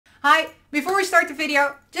Hi, before we start the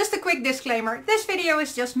video, just a quick disclaimer. This video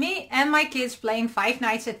is just me and my kids playing Five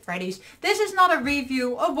Nights at Freddy's. This is not a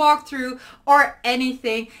review, a walkthrough or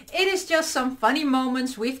anything. It is just some funny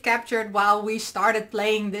moments we've captured while we started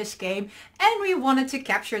playing this game and we wanted to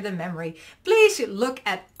capture the memory. Please look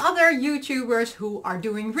at other YouTubers who are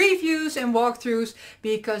doing reviews and walkthroughs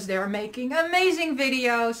because they're making amazing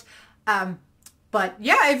videos. But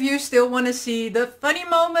yeah, if you still want to see the funny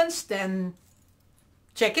moments, then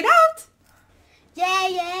check it out! Yeah.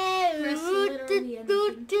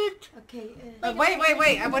 Okay.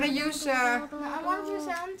 Wait. I want to use... I want to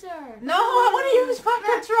enter. No, I want to use my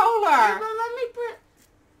controller! But let me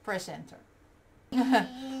Press enter.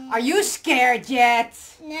 Are you scared yet?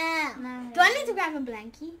 No. No. Do I need to grab a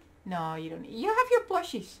blankie? No, you don't. You have your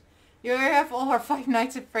plushies. You have all our Five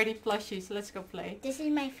Nights at Freddy plushies. Let's go play. This is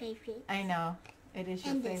my favorite. I know. It is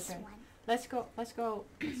your And favorite. this one. Let's go.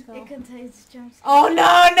 It contains jump scares. Oh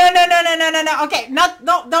no. Okay,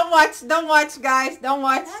 don't watch guys. Don't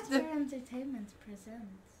watch. That's where entertainment presents.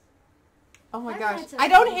 Oh my Five gosh. Nights at I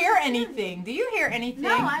don't Freddy's hear Security. anything. Do you hear anything?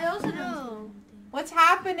 No, I also don't. No. What's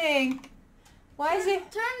happening? Why is it?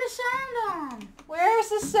 Turn the sound on. Where's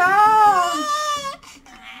the sound?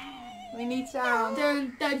 We need sound.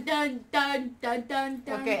 Dun dun dun dun dun dun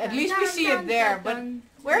dun. Okay, at dun, least we dun, see dun, it there, dun, but dun,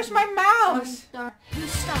 where's dun, my dun, mouse? dun. You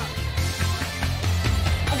stop.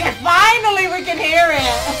 Okay, finally we can hear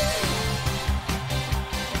it.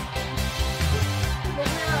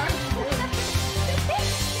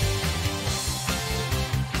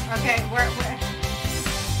 Okay, where? Okay.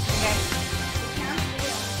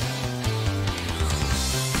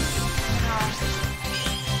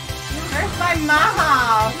 Where's my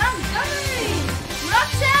mouse? Montgomery!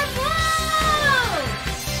 Roxanne Blue!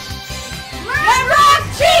 The Rock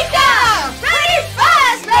Chica! Pretty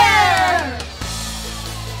faster!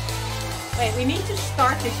 Wait, we need to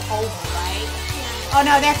start this over, right? Yeah. Oh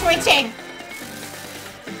no, they're switching!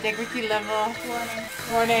 Integrity level.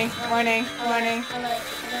 Warning. Warning. Alert.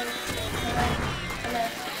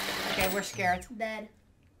 Okay, we're scared. Dead.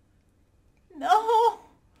 No!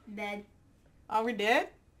 Dead. Are we dead?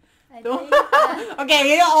 I Don't- think that- Okay,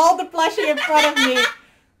 you know all the plushie in front of me.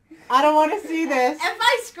 I don't want to see this. If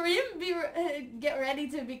I scream, get ready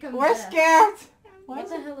to become We're dead. scared. What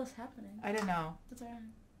the hell is happening? I don't know. What's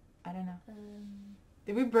wrong? I don't know.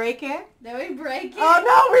 Did we break it? Did we break it? Oh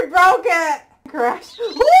no, we broke it! Crash.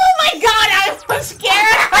 Oh my god, I'm so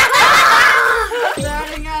scared!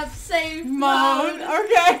 Starting up safe Mode. mode.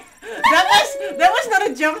 Okay. That was not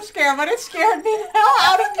a jump scare, but it scared me the hell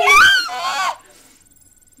out of me.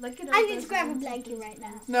 Look at I need to grab a blankie right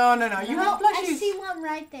now. No. You No, have I plushies. see one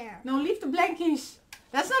right there. No, leave the blankies.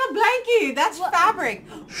 That's not a blankie. That's fabric.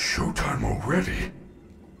 Showtime already?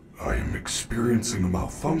 I am experiencing a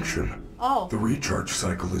malfunction. Oh. The recharge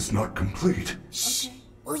cycle is not complete. Shh!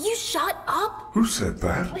 Will you shut up? Who said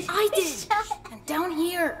that? I did! And down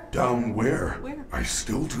here. Down where? Where? I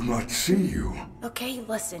still do not see you. Okay,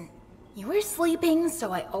 listen. You were sleeping,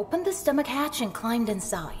 so I opened the stomach hatch and climbed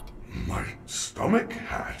inside. My stomach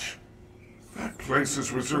hatch? That place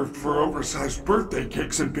is reserved for oversized birthday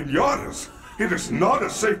cakes and piñatas. It is not a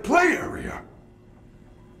safe play area.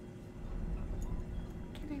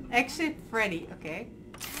 Exit Freddy. Okay.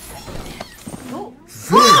 Oh.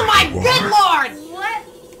 There Oh my you good are. lord! What?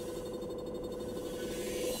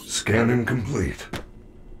 Scanning complete.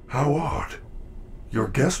 How odd. Your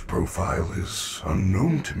guest profile is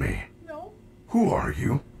unknown to me. No, Who are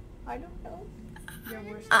you? I don't know. Your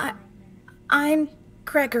worst I- I'm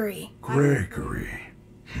Gregory. Gregory.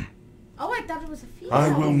 Oh, I thought it was a female. I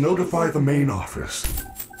will notify the main office.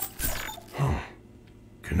 Huh.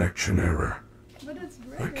 Connection error. But it's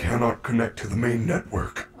I Gregory. cannot connect to the main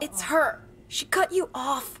network. It's her. She cut you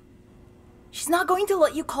off. She's not going to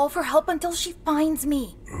let you call for help until she finds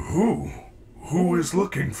me. Who? Who is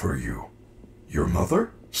looking for you? Your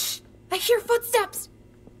mother? Shh! I hear footsteps.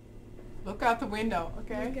 Look out the window.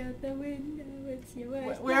 Look Okay. out the window, it's your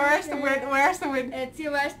worst Where's the nightmare. window? Where's the window? It's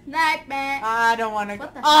your worst nightmare. I don't want to.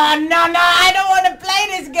 What the Oh no! I don't want to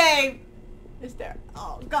play this game. Is there?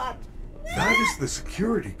 Oh god. That is the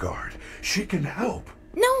security guard. She can help.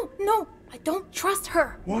 No, I don't trust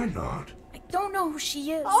her. Why not? I don't know who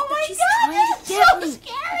she is. Oh but my she's god! trying That's to get so me.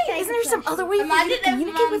 scary. Isn't there some other way for you Imagine to if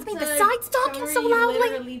communicate with me besides talking so Montgomery loudly?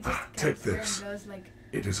 literally just Take goes there this. and goes like,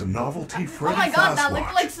 It is a novelty oh Freddy my god, that Fazwatch.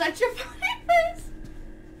 looked like such a funny face.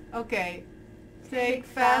 Okay. Take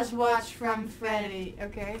fast watch from Freddy.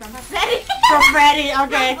 Okay. From Freddy. From Freddy.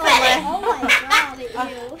 Okay. Oh my god,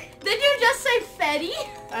 ew. Did you just say Freddy?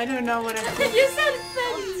 I don't know what I'm. You said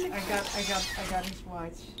Freddy. I got his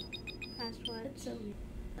watch. Password. It's so weird.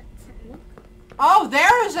 Let's have a look. Oh,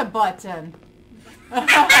 there is a button.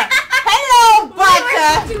 Hello,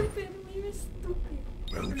 button. We were stupid.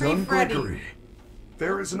 Well Free done, Freddy. Gregory.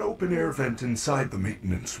 There is an open air vent inside the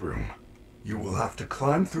maintenance room. You will have to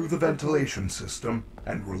climb through the ventilation system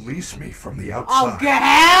and release me from the Oh, outside.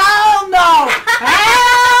 hell no!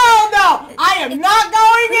 Hell no! I am not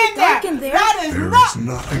going in dark there. in there. That is There not. is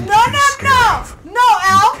nothing No, to be no, scared no, of. no,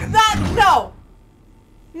 Al. can That do it. no,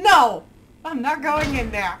 no. I'm not going in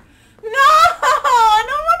there. No, I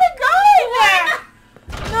don't want to go in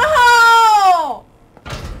there. No.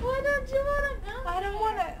 Why don't you want to go? I don't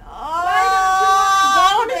want to. Oh, don't you I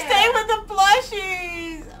want want to to go stay there? with the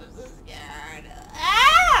plushies. I'm so scared.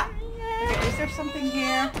 Ah! Okay, is there something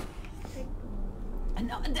here?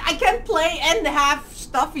 No, I can't play and have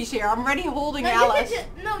stuffies here. I'm already holding Alice.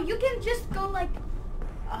 You can just go like.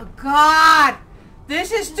 Oh God!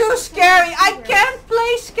 This is too scary. I can't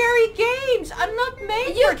play scary games. I'm not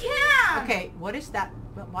made You for it. can. Okay, what is that?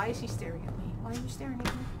 Why is he staring at me? Why are you staring at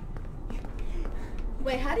me?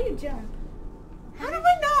 Wait, how do you jump? How do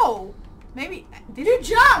I know? Maybe You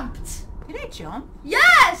jumped. Did I jump?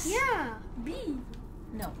 Yes. Yeah. B.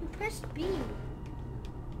 No, You press B.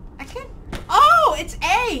 I can't. Oh, it's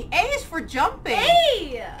A. A is for jumping.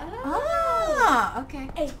 Hey. Ah, okay.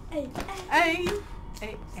 Hey. A.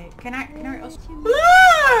 A. Can I also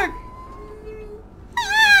look?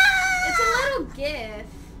 It's a little gift.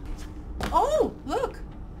 Oh, look.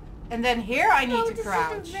 And then here I need to this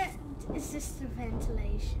crouch. Is this the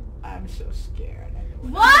ventilation? I'm so scared.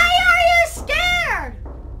 Why are you scared?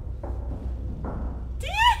 Do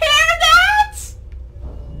you hear that?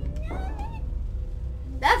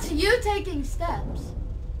 That's you taking steps.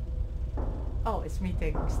 Oh, it's me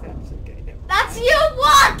taking steps. Okay, never mind. That's you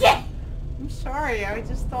walking. I'm sorry. I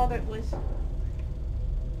just thought it was.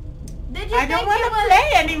 Did you I don't think want it to was?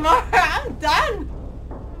 play anymore. I'm done.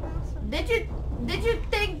 Did you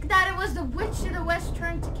think that it was the witch in the west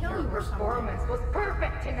trying to kill you or something? Performance was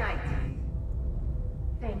perfect tonight.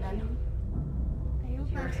 Thank you.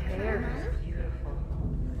 Your hair is beautiful.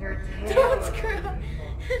 Your tail Don't is screw up.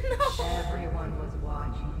 beautiful. No. Everyone was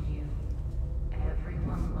watching you.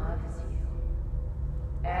 Everyone loves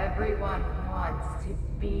you. Everyone wants to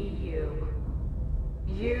be you.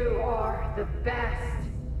 You are the best.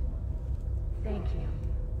 Thank you.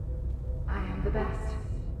 I am the best.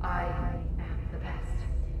 I am the best.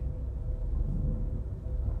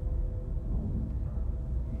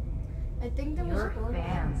 I think there was Your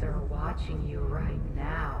fans are watching you right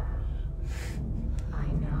now. I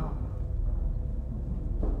know.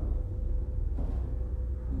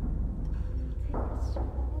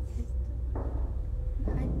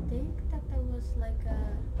 I think that there was like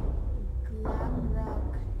a glam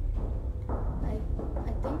rock.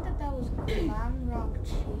 I think that was glam rock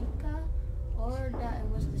chica, or that it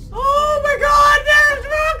was the. Oh my God! There's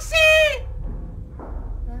Roxy.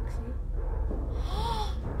 Roxy.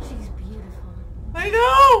 She's beautiful. I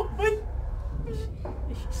know. But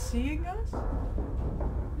is she seeing us?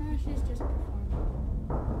 No, she's just performing.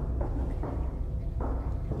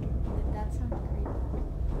 That sounds creepy.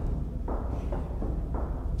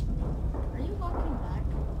 Are you walking back?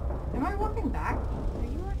 Am I walking back? Are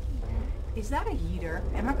you walking back? Is that a heater?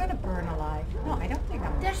 Am I gonna burn alive? No, I don't think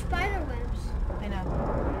I'm. There's spider webs. I know.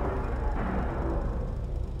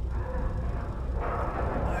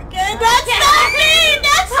 Okay, that's not me!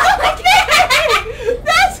 That's not me!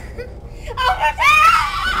 That's over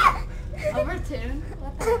there! Overtune?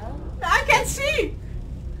 What the hell? I can't see!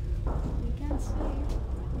 You can't see.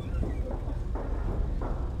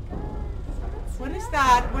 What is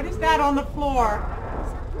that? What is that on the floor?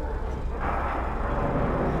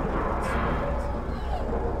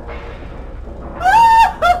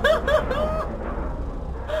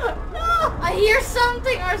 No! I hear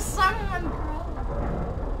something or someone crawling.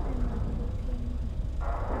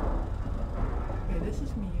 Okay, this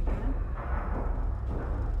is me again.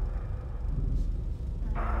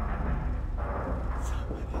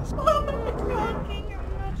 Someone is talking.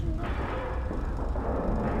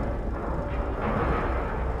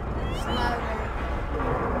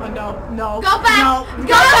 Oh no, no. Go back! No, Go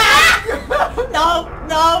back! no,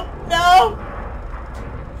 no, no.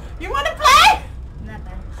 You want to play?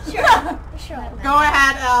 Nothing. Sure. Go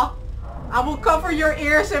ahead, Elle. I will cover your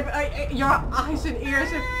ears if your eyes and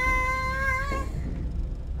ears if.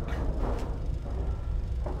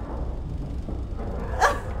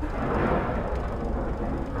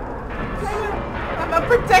 I'm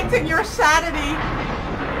protecting your sanity.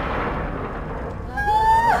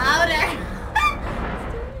 Louder.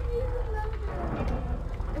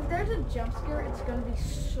 If there's a jump scare, it's gonna be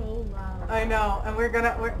so loud. I know, and we're.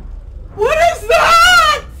 What is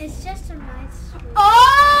that? It's just a nice.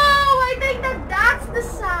 Oh, I think that that's the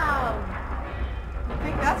sound. You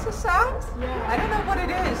think that's a sound? Yeah. I don't know what it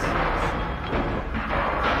is.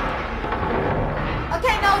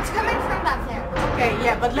 Okay, no, it's coming from that vent. Okay,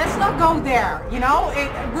 yeah, but let's not go there. You know,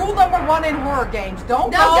 rule number 1 in horror games: don't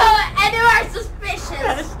Don't go anywhere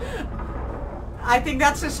suspicious. I think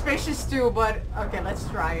that's suspicious too, but okay, let's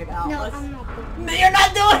try it out. No, Let's... I'm not. No, you're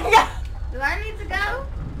not doing it! Do I need to go?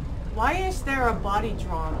 Why is there a body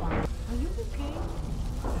drawn on it? Are you okay?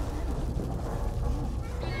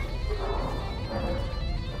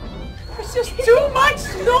 There's just too much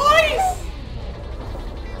noise!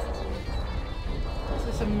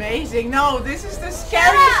 This is amazing. No, this is the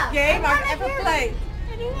scariest up! game I've ever played.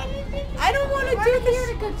 I don't want to do this.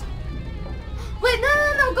 Wait,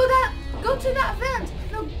 no, go to that vent.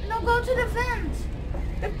 No, go to the vent.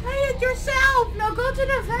 Then play it yourself. No, go to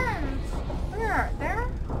the vent. Where? There?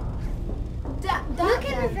 Look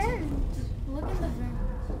in the vent. Look in the vent.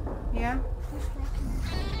 Yeah.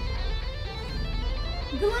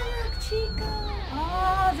 Glamrock Chica.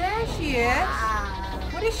 Oh, there she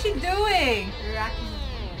is. What is she doing?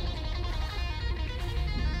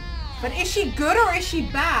 But is she good or is she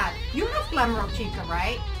bad? You have Glamrock Chica,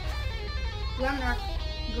 right? Glamrock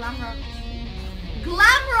Chica.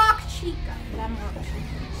 Glamrock Chica.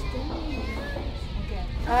 Okay.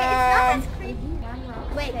 It's not as creepy.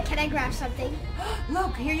 Wait, can I grab something?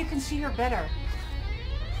 Look, here you can see her better.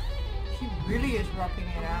 She really is rocking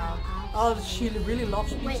it out. Oh, she really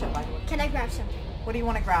loves pizza, Wait, by the way. can I grab something? What do you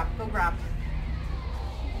want to grab? Go grab.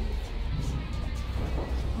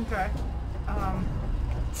 Okay.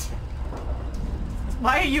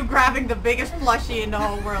 Why are you grabbing the biggest plushie in the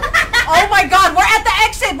whole world? Oh my god, we're at the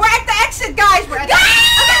exit! We're at the exit, guys! We're at the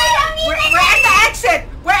We're at the exit!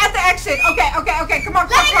 We're at the exit! Okay, come on,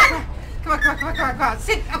 come on.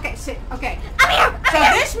 Sit, okay. I'm here! So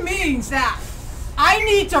this means that I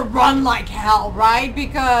need to run like hell, right?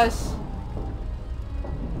 Because...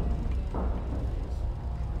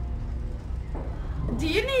 Do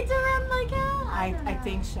you need to run like hell? I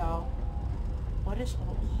think so. What is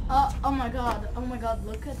all... Oh my god,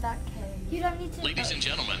 look at that cave. You don't need to. Ladies and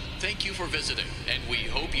gentlemen, thank you for visiting, and we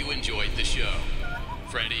hope you enjoyed the show.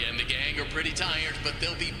 Freddy and the gang are pretty tired, but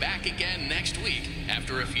they'll be back again next week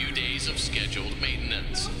after a few days of scheduled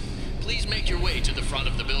maintenance. Please make your way to the front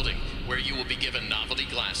of the building, where you will be given novelty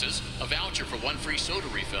glasses, a voucher for 1 free soda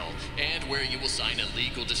refill, and where you will sign a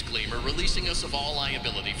legal disclaimer releasing us of all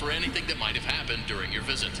liability for anything that might have happened during your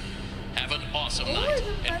visit. Have an awesome night,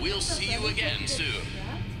 and we'll see you again soon.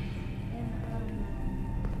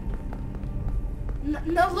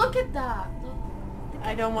 No, look at that.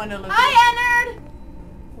 I don't want to look I at... entered!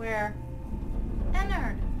 Where?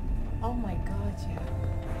 Entered. Oh my god, yeah.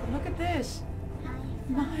 But look at this.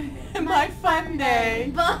 My fun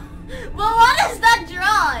day. But what is that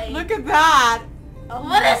drawing? Look at that. Oh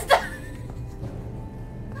What is that?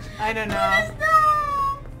 I don't know. What is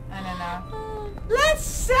that? I don't know. Let's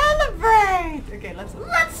celebrate. Okay, let's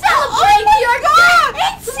Let's celebrate Oh my your god! day.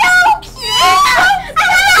 It's so cute! I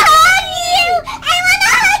wanna hug you! I wanna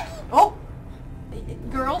hug you! Oh,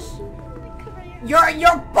 girls,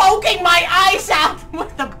 you're poking my eyes out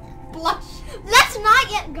with the blush. Let's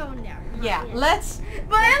not yet go in there. Yeah, let's.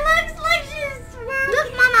 But it looks like she's swerving.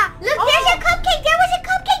 Look, Mama. Look, there's a cupcake. There was a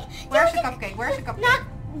cupcake. Where's the cupcake? Where's the cupcake? Not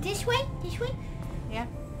this way. This way. Yeah.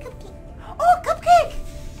 Cupcake. Oh, cupcake!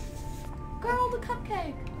 Girl, the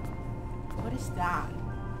cupcake. What is that?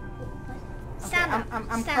 Okay, Stand up.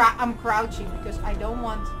 I'm Stand up. I'm crouching because I don't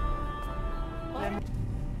want.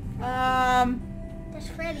 There's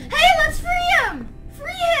Freddy. Hey, let's free him!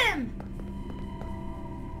 Free him!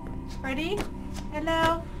 Freddy?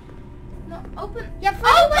 Hello? No, open. Yeah,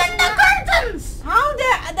 Freddy was Open the curtains! How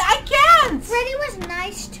I can't! Freddy was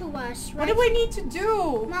nice to us, right? What do I need to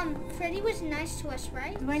do? Mom, Freddy was nice to us,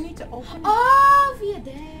 right? Do I need to open? Oh, via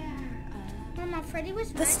there. Mama, Freddy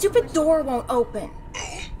was The nice to stupid us. door won't open.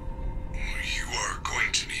 Oh? You are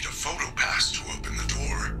going to need a photo pass to open the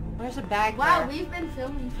door. Where's the bag? Wow, there? we've been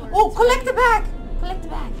filming for. Oh, collect the bag! Collect the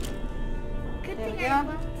bag. Good There thing we I go.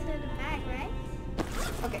 went to the bag,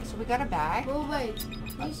 right? Okay, so we got a bag. Well, wait.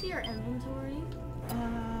 Can you see your inventory?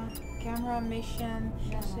 Camera, mission,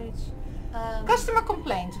 message. Um, Customer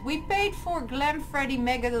complaint. We paid for Glam Freddy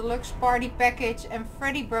Mega Deluxe Party Package and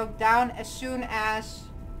Freddy broke down as soon as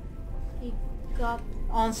he got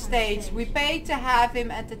on stage. We paid to have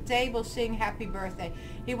him at the table sing happy birthday.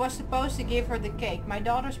 He was supposed to give her the cake. My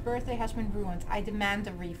daughter's birthday has been ruined. I demand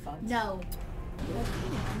a refund. no.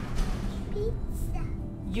 Pizza.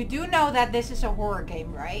 You do know that this is a horror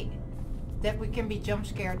game, right? That we can be jump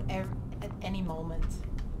scared at any moment.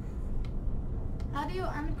 How do you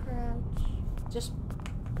uncrouch? Just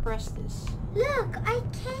press this. Look, I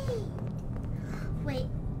came. Wait,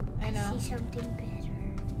 I I know. see something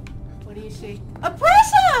better. What do you see? A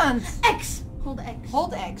present! X. Hold X.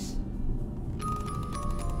 Hold X.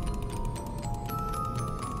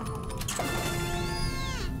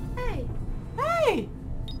 Hey. Hey!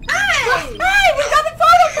 Hey! Hey! We got a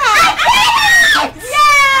photo pass!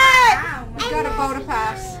 Yeah! Wow. We got a photo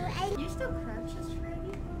pass. You still crouch as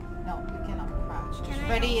Freddy? No, we cannot crouch. 'Cause Can I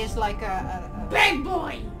Freddy is like a Big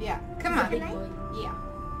boy. yeah. Come on. Can I? Yeah.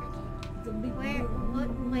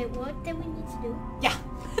 What do we need to do? Yeah.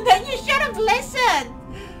 Then you should have listened.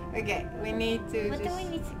 Okay, we need to What do just. we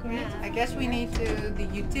need to grab? I guess we need to the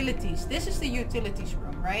utilities. This is the utilities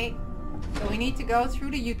room, right? So we need to go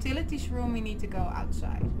through the utilities room. We need to go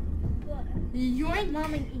outside. Your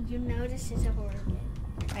mom and you know this is a horror game.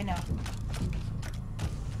 I know.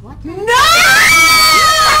 What? No! It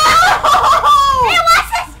was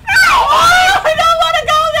a spider! Oh, I don't want to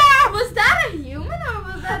go there! Was that a human or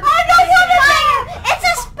was that? I don't want to go! It's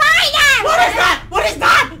a spider! What is that? What is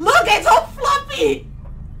that? Look, it's all fluffy!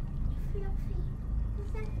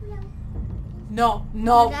 No,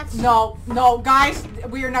 no, That's- no, guys,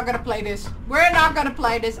 we are not gonna play this. We're not gonna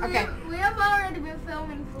play this. Okay. We have already been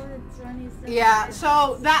filming for the 27. Yeah,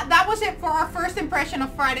 so that was it for our first impression of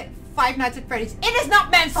Five Nights at Freddy's. It is not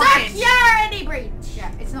meant for kids. Security breach. Yeah,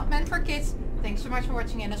 it's not meant for kids. Thanks so much for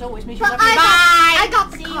watching, and as always, Mission But Love you. I Bye. got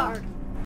the See you. card.